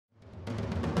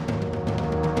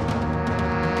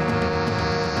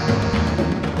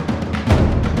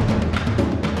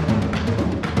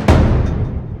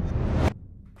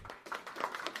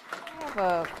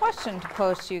question to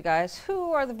pose to you guys.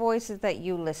 Who are the voices that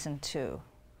you listen to?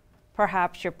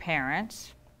 Perhaps your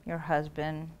parents, your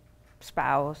husband,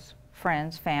 spouse,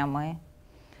 friends, family.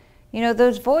 You know,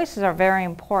 those voices are very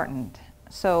important,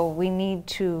 so we need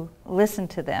to listen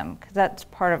to them because that's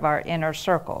part of our inner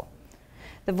circle.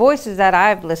 The voices that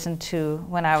I've listened to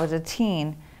when I was a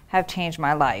teen have changed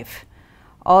my life.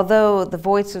 Although the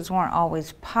voices weren't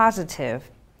always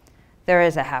positive, there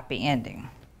is a happy ending.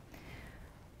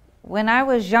 When I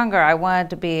was younger, I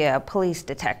wanted to be a police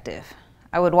detective.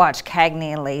 I would watch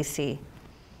Cagney and Lacey.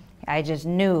 I just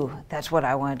knew that's what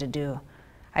I wanted to do.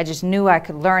 I just knew I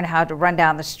could learn how to run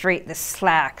down the street in the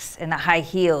slacks and the high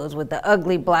heels with the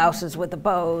ugly blouses with the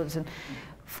bows and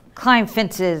climb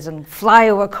fences and fly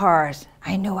over cars.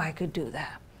 I knew I could do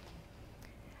that.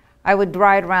 I would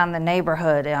ride around the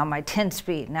neighborhood on my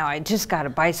 10-speed. Now I just got a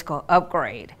bicycle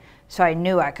upgrade, so I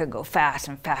knew I could go fast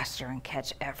and faster and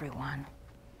catch everyone.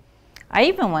 I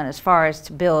even went as far as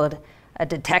to build a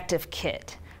detective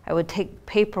kit. I would take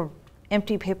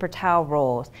empty paper towel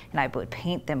rolls and I would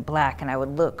paint them black and I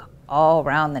would look all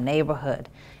around the neighborhood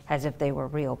as if they were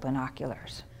real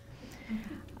binoculars.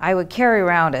 I would carry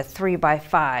around a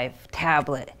 3x5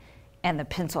 tablet and the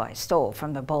pencil I stole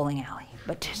from the bowling alley,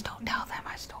 but just don't tell them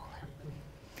I stole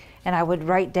it. And I would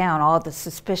write down all the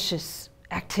suspicious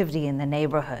activity in the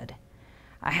neighborhood.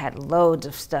 I had loads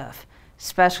of stuff,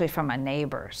 especially from my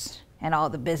neighbors and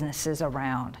all the businesses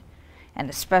around, and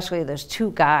especially those two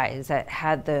guys that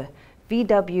had the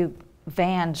VW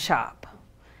van shop.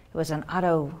 It was an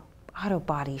auto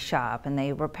body shop, and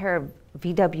they repaired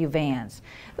VW vans.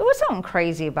 There was something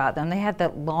crazy about them. They had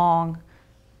that long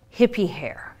hippie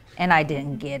hair, and I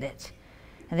didn't get it.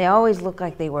 And they always looked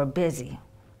like they were busy,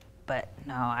 but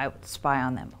no, I would spy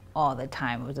on them all the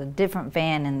time. It was a different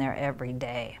van in there every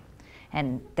day,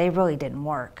 and they really didn't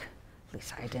work. At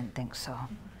least I didn't think so.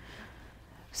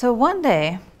 So one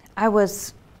day, I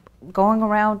was going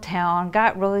around town,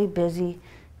 got really busy,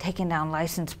 taking down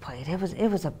license plate. It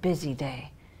was a busy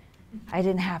day. I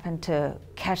didn't happen to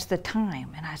catch the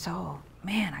time, and I said, oh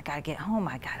man, I gotta get home,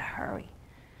 I gotta hurry.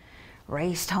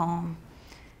 Raced home,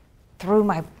 threw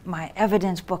my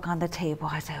evidence book on the table.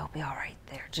 I said, I'll be all right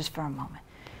there, just for a moment.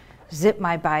 Zipped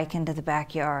my bike into the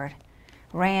backyard,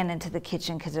 ran into the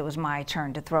kitchen because it was my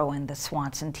turn to throw in the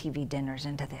Swanson TV dinners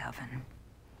into the oven.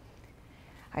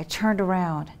 I turned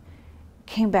around,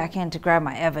 came back in to grab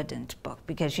my evidence book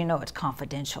because you know it's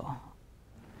confidential.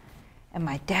 And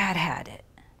my dad had it.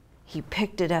 He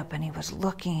picked it up and he was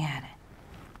looking at it.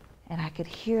 And I could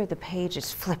hear the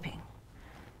pages flipping.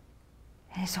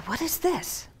 And he said, what is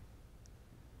this?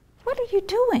 What are you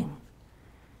doing?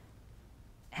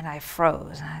 And I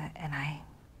froze and I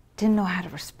didn't know how to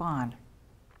respond.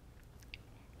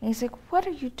 And he's like, what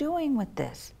are you doing with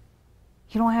this?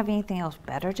 You don't have anything else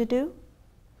better to do?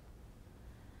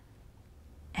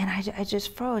 And I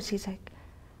just froze. He's like,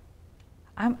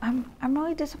 I'm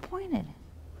really disappointed.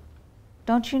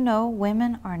 Don't you know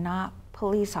women are not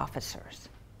police officers?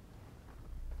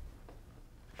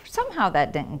 Somehow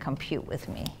that didn't compute with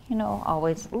me. You know,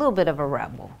 always a little bit of a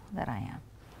rebel that I am.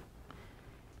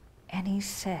 And he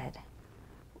said,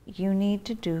 you need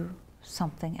to do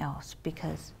something else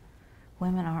because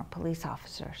women aren't police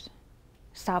officers.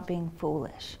 Stop being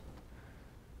foolish.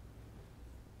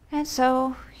 And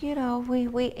so, you know,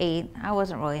 we ate. I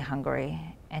wasn't really hungry,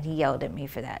 and he yelled at me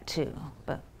for that too,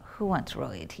 but who wants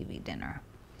really a TV dinner?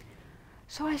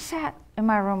 So I sat in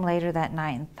my room later that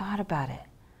night and thought about it.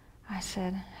 I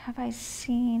said, have I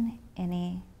seen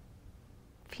any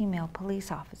female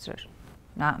police officers?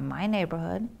 Not in my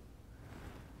neighborhood.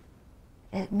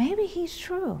 Maybe he's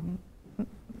true.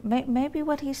 Maybe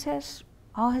what he says,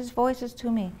 all his voices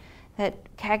to me,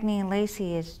 that Cagney and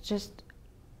Lacey is just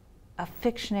a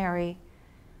fictionary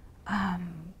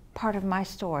part of my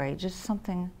story, just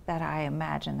something that I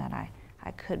imagine that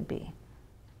I could be.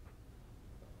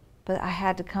 But I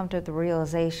had to come to the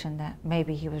realization that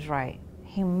maybe he was right.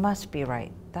 He must be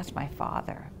right. That's my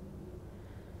father.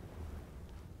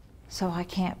 So I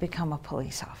can't become a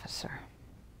police officer.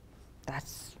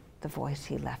 That's the voice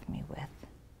he left me with.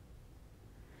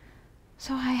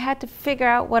 So I had to figure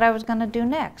out what I was going to do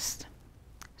next.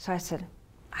 So I said,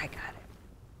 I got it.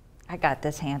 I got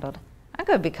this handled. I'm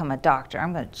going to become a doctor.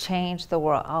 I'm going to change the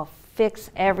world. I'll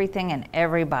fix everything and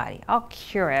everybody. I'll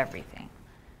cure everything.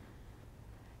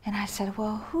 And I said,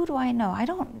 well, who do I know? I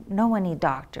don't know any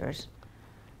doctors,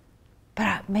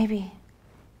 but maybe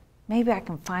I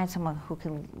can find someone who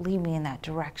can lead me in that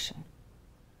direction.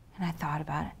 And I thought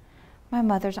about it. My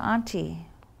mother's auntie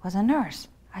was a nurse.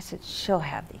 I said, she'll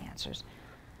have the answers.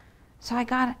 So I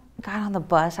got on the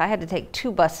bus. I had to take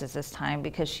 2 buses this time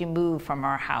because she moved from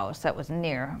our house that was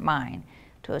near mine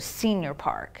to a senior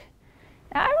park.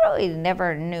 Now, I really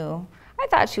never knew. I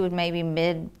thought she was maybe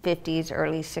mid-50s,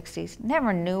 early 60s.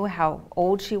 Never knew how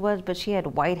old she was, but she had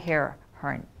white hair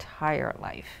her entire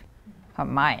life, or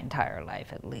my entire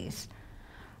life at least.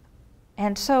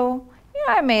 And so,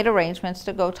 I made arrangements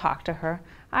to go talk to her.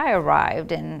 I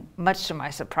arrived, and much to my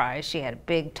surprise, she had a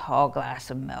big, tall glass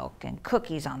of milk and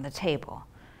cookies on the table.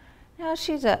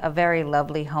 She's a very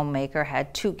lovely homemaker,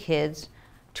 had 2 kids,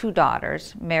 2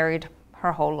 daughters, married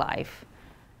her whole life.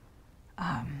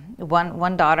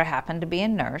 One daughter happened to be a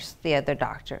nurse, the other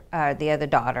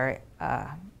daughter, a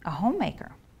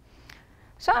homemaker.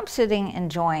 So I'm sitting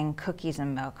enjoying cookies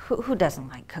and milk. Who doesn't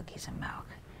like cookies and milk?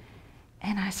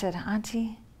 And I said,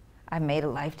 Auntie, I made a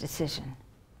life decision.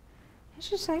 And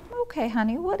she's like, okay,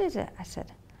 honey, what is it? I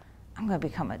said, I'm going to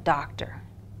become a doctor.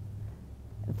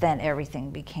 Then everything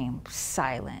became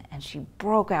silent, and she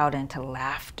broke out into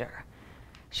laughter.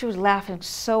 She was laughing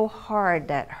so hard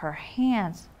that her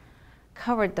hands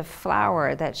covered the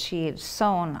flower that she had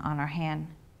sewn on her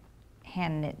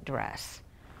hand-knit dress.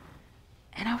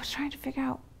 And I was trying to figure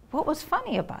out what was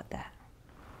funny about that.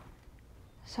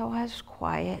 So I was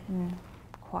quiet, and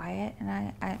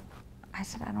I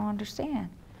said, I don't understand.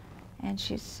 And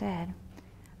she said,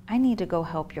 I need to go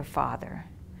help your father.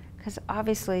 Because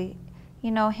obviously,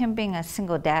 him being a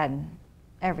single dad and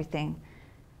everything,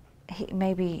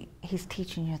 maybe he's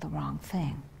teaching you the wrong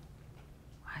thing.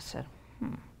 I said,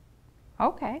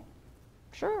 okay,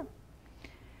 sure.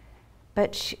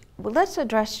 But let's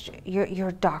address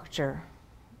your doctor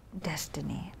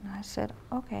destiny. And I said,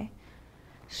 okay.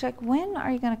 She's like, when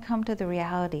are you going to come to the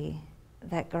reality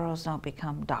that girls don't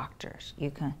become doctors?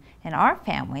 In our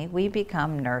family, we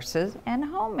become nurses and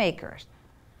homemakers.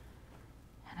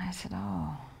 And I said,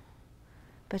 oh.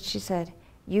 But she said,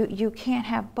 you can't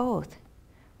have both.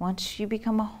 Once you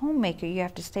become a homemaker, you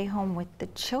have to stay home with the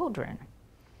children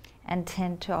and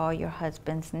tend to all your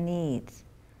husband's needs.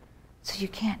 So you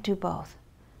can't do both.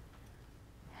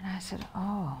 And I said,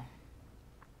 oh.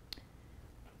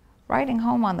 Riding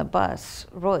home on the bus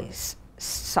really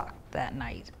sucked that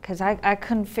night because I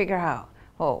couldn't figure out,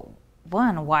 well,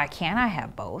 1, why can't I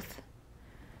have both?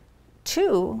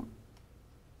 2,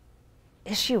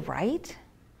 is she right?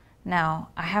 Now,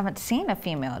 I haven't seen a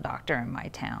female doctor in my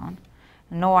town,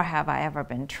 nor have I ever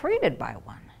been treated by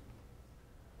one.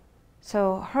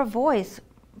 So her voice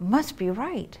must be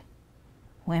right.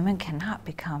 Women cannot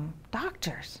become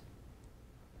doctors.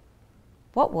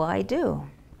 What will I do?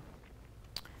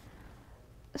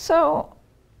 So,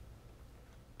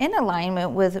 in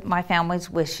alignment with my family's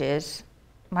wishes,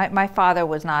 my father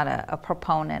was not a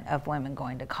proponent of women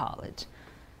going to college.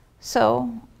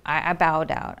 So I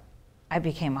bowed out. I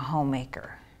became a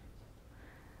homemaker.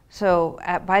 So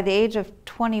by the age of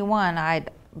 21,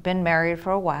 I'd been married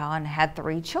for a while and had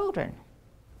 3 children.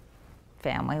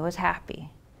 Family was happy.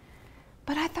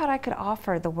 But I thought I could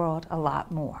offer the world a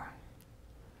lot more,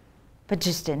 but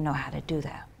just didn't know how to do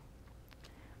that.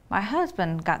 My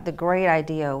husband got the great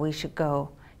idea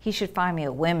he should find me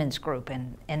a women's group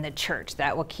in the church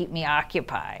that will keep me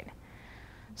occupied.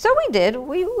 So we did.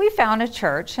 We found a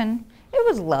church, and it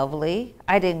was lovely.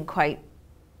 I didn't quite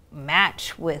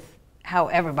match with how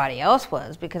everybody else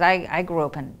was because I grew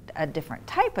up in a different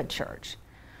type of church.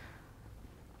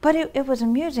 But it was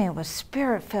amusing. It was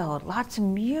spirit-filled, lots of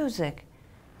music.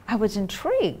 I was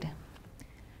intrigued.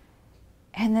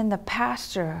 And then the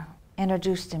pastor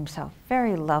introduced himself,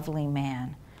 very lovely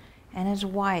man, and his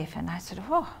wife. And I said,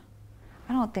 oh,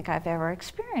 I don't think I've ever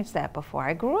experienced that before.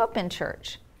 I grew up in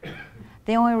church.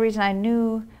 The only reason I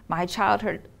knew my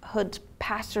childhood's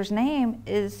pastor's name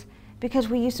is because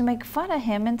we used to make fun of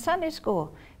him in Sunday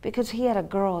school because he had a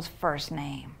girl's first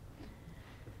name.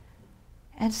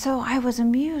 And so I was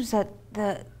amused that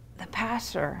the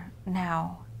pastor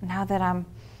now that I'm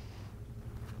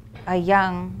a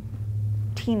young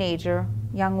teenager,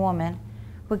 young woman,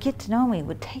 would get to know me,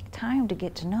 would take time to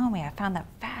get to know me. I found that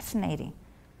fascinating.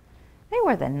 They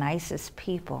were the nicest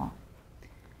people.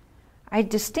 I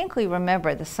distinctly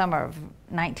remember the summer of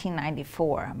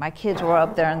 1994. My kids were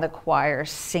up there in the choir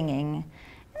singing,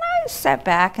 and I sat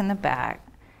back in the back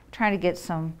trying to get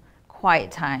some quiet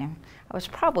time. I was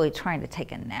probably trying to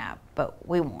take a nap, but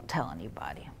we won't tell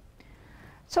anybody.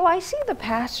 So I see the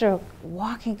pastor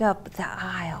walking up the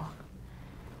aisle,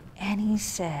 and he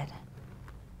said,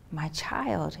 "My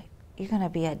child, you're going to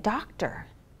be a doctor."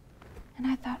 And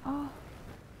I thought, oh,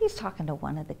 he's talking to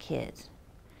one of the kids.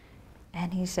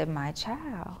 And he said, "My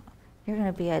child, you're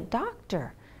going to be a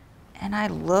doctor." And I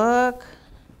look,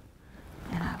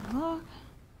 and I look.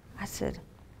 I said,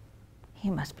 he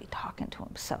must be talking to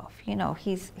himself. You know,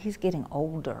 he's getting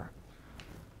older.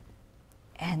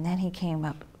 And then he came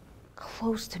up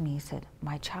close to me. He said,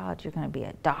 my child, you're going to be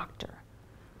a doctor.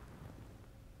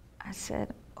 I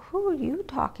said, who are you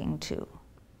talking to?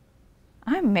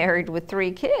 I'm married with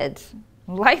 3 kids.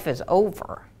 Life is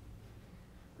over.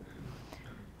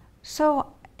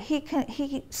 So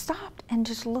he stopped and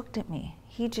just looked at me.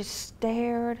 He just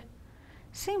stared.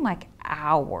 Seemed like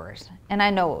hours. And I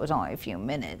know it was only a few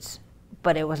minutes,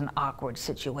 but it was an awkward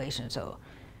situation. So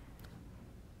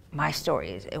my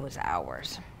story is, it was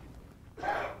hours.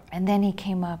 And then he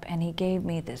came up and he gave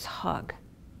me this hug.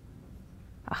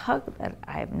 A hug that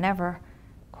I've never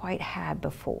quite had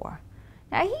before.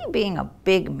 Now, he being a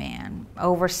big man,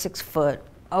 over 6 foot,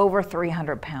 over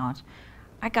 300 pounds,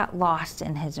 I got lost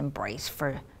in his embrace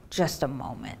for just a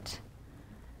moment.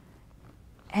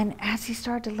 And as he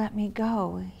started to let me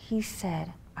go, he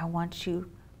said, I want you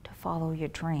to follow your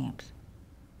dreams.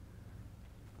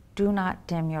 Do not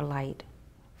dim your light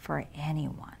for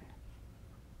anyone.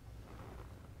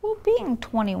 Well, being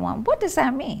 21, what does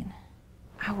that mean?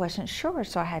 I wasn't sure,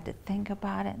 so I had to think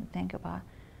about it and think about it.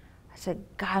 I said,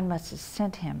 God must have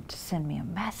sent him to send me a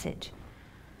message.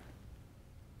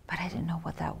 But I didn't know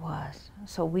what that was.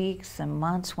 So weeks and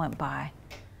months went by.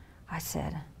 I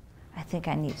said, I think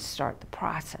I need to start the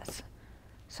process.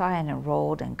 So I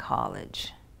enrolled in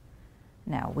college.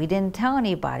 Now, we didn't tell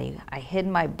anybody. I hid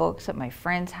my books at my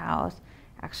friend's house,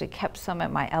 actually kept some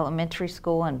at my elementary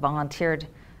school and volunteered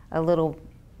a little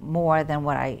more than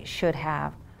what I should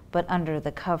have. But under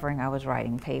the covering, I was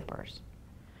writing papers.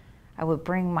 I would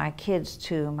bring my kids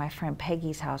to my friend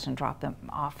Peggy's house and drop them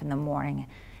off in the morning,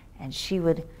 and she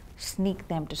would sneak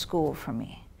them to school for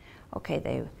me.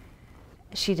 Okay,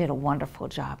 she did a wonderful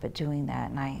job at doing that,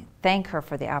 and I thank her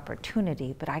for the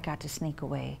opportunity, but I got to sneak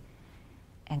away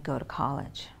and go to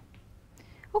college.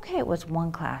 Okay, it was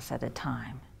one class at a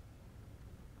time,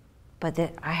 but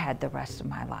I had the rest of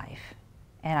my life,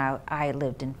 and I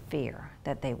lived in fear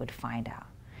that they would find out.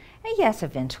 And yes,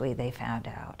 eventually they found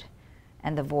out,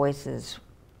 and the voices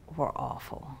were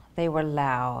awful. They were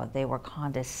loud, they were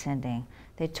condescending.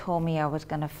 They told me I was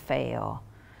going to fail,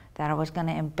 that I was going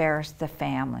to embarrass the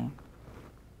family.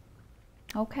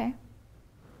 Okay,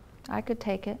 I could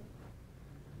take it.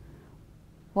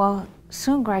 Well,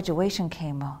 soon graduation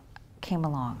came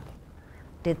along.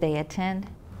 Did they attend?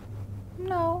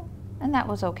 No, and that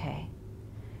was okay.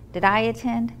 Did I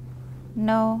attend?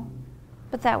 No,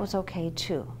 but that was okay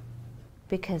too,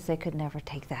 because they could never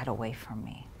take that away from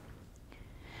me.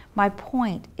 My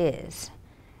point is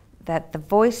that the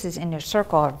voices in your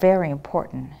circle are very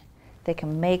important. They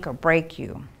can make or break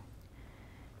you.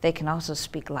 They can also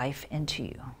speak life into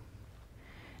you.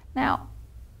 Now,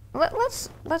 let's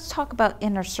talk about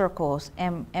inner circles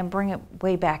and bring it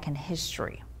way back in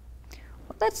history.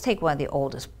 Let's take one of the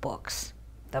oldest books,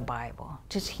 the Bible.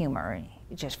 Just humor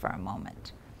just for a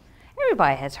moment.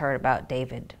 Everybody has heard about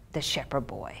David, the shepherd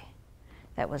boy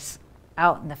that was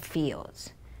out in the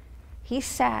fields. He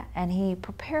sat and he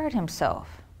prepared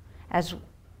himself, as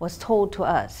was told to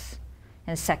us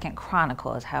in 2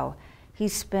 Chronicles, how he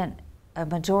spent a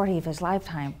majority of his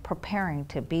lifetime preparing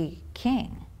to be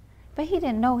king. But he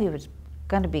didn't know he was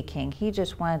going to be king. He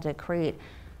just wanted to create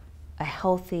a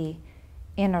healthy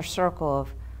inner circle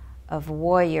of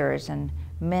warriors and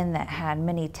men that had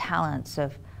many talents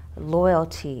of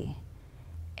loyalty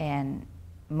and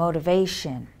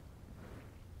motivation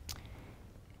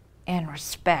and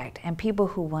respect, and people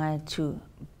who wanted to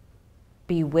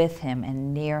be with him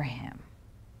and near him.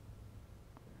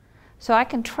 So I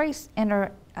can trace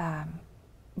inner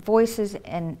voices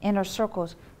and inner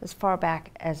circles as far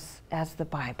back as the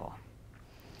Bible.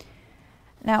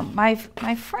 Now, my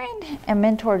friend and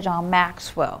mentor, John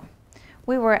Maxwell,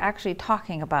 we were actually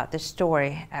talking about this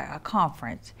story at a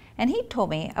conference, and he told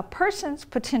me a person's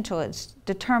potential is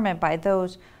determined by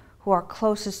those who are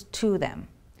closest to them.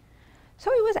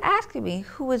 So he was asking me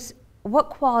what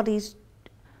qualities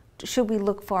should we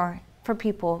look for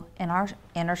people in our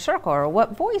inner circle, or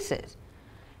what voices?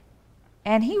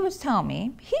 And he was telling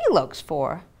me he looks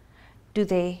for,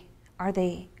 are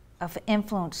they of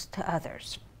influence to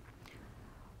others?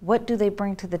 What do they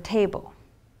bring to the table?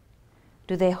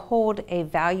 Do they hold a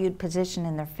valued position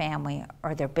in their family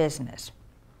or their business?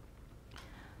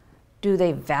 Do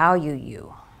they value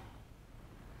you?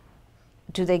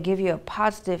 Do they give you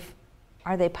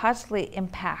are they positively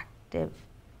impactive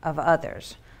of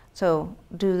others? So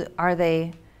are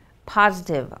they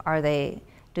positive? Are they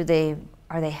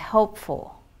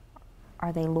helpful?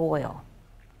 Are they loyal?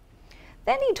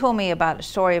 Then he told me about a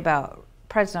story about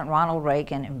President Ronald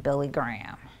Reagan and Billy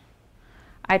Graham.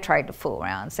 I tried to fool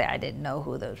around and say I didn't know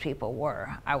who those people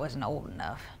were. I wasn't old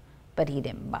enough, but he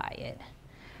didn't buy it.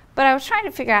 But I was trying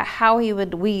to figure out how he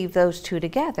would weave those two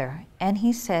together. And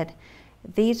he said,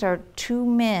 these are two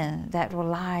men that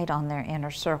relied on their inner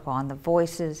circle, on the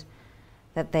voices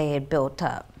that they had built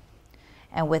up.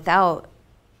 And without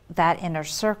that inner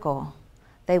circle,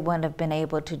 they wouldn't have been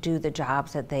able to do the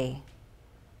jobs that they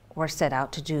were set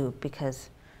out to do because,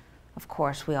 of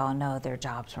course, we all know their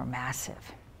jobs were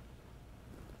massive.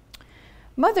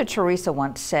 Mother Teresa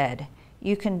once said,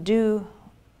 "You can do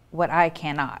what I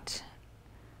cannot.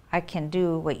 I can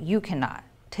do what you cannot.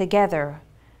 Together,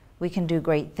 we can do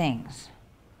great things."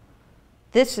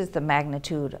 This is the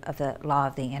magnitude of the law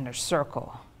of the inner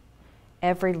circle.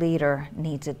 Every leader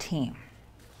needs a team.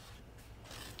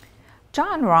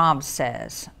 John Rahm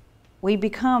says, we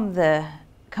become the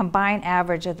combined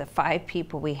average of the 5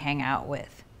 people we hang out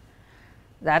with.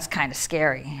 That's kind of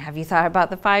scary. Have you thought about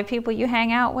the 5 people you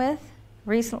hang out with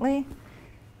recently?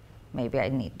 Maybe I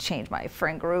need to change my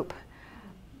friend group.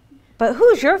 But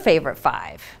who's your favorite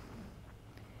 5?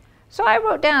 So I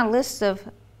wrote down a list of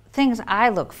things I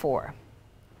look for.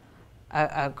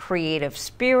 A creative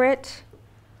spirit,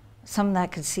 someone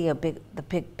that can see the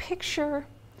big picture,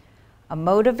 a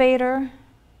motivator,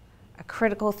 a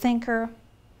critical thinker,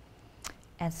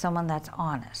 and someone that's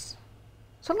honest.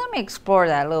 So let me explore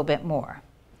that a little bit more.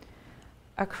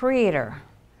 A creator.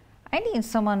 I need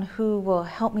someone who will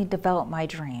help me develop my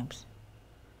dreams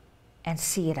and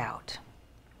see it out.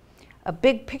 A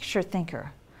big picture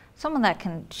thinker. Someone that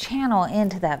can channel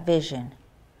into that vision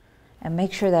and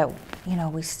make sure that,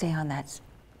 we stay on that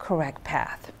correct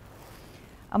path.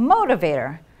 A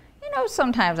motivator.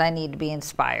 Sometimes I need to be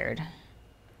inspired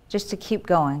just to keep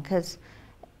going, because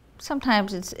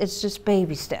sometimes it's just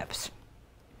baby steps.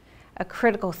 A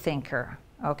critical thinker,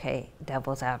 okay,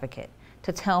 devil's advocate,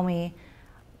 to tell me,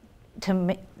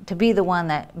 to be the one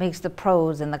that makes the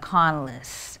pros and the con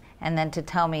lists, and then to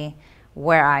tell me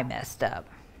where I messed up.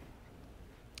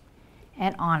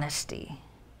 And honesty,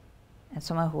 and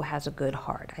someone who has a good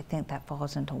heart. I think that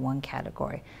falls into one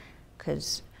category,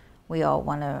 because we all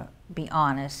want to be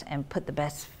honest and put the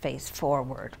best face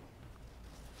forward.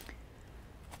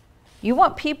 You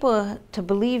want people to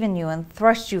believe in you and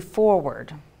thrust you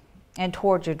forward and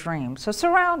towards your dreams. So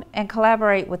surround and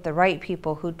collaborate with the right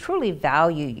people who truly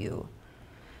value you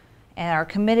and are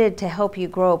committed to help you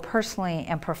grow personally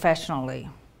and professionally.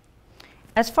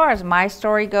 As far as my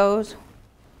story goes,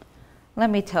 let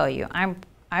me tell you,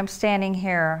 I'm standing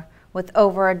here with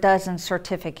over a dozen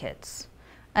certificates,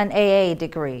 an AA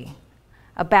degree,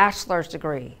 a bachelor's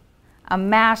degree, a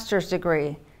master's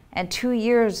degree, and 2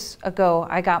 years ago,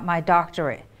 I got my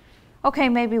doctorate. Okay,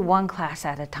 maybe one class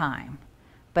at a time,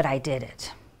 but I did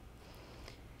it.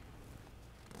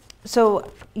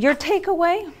 So your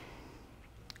takeaway,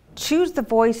 choose the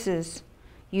voices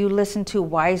you listen to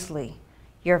wisely.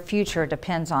 Your future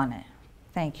depends on it.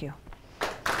 Thank you.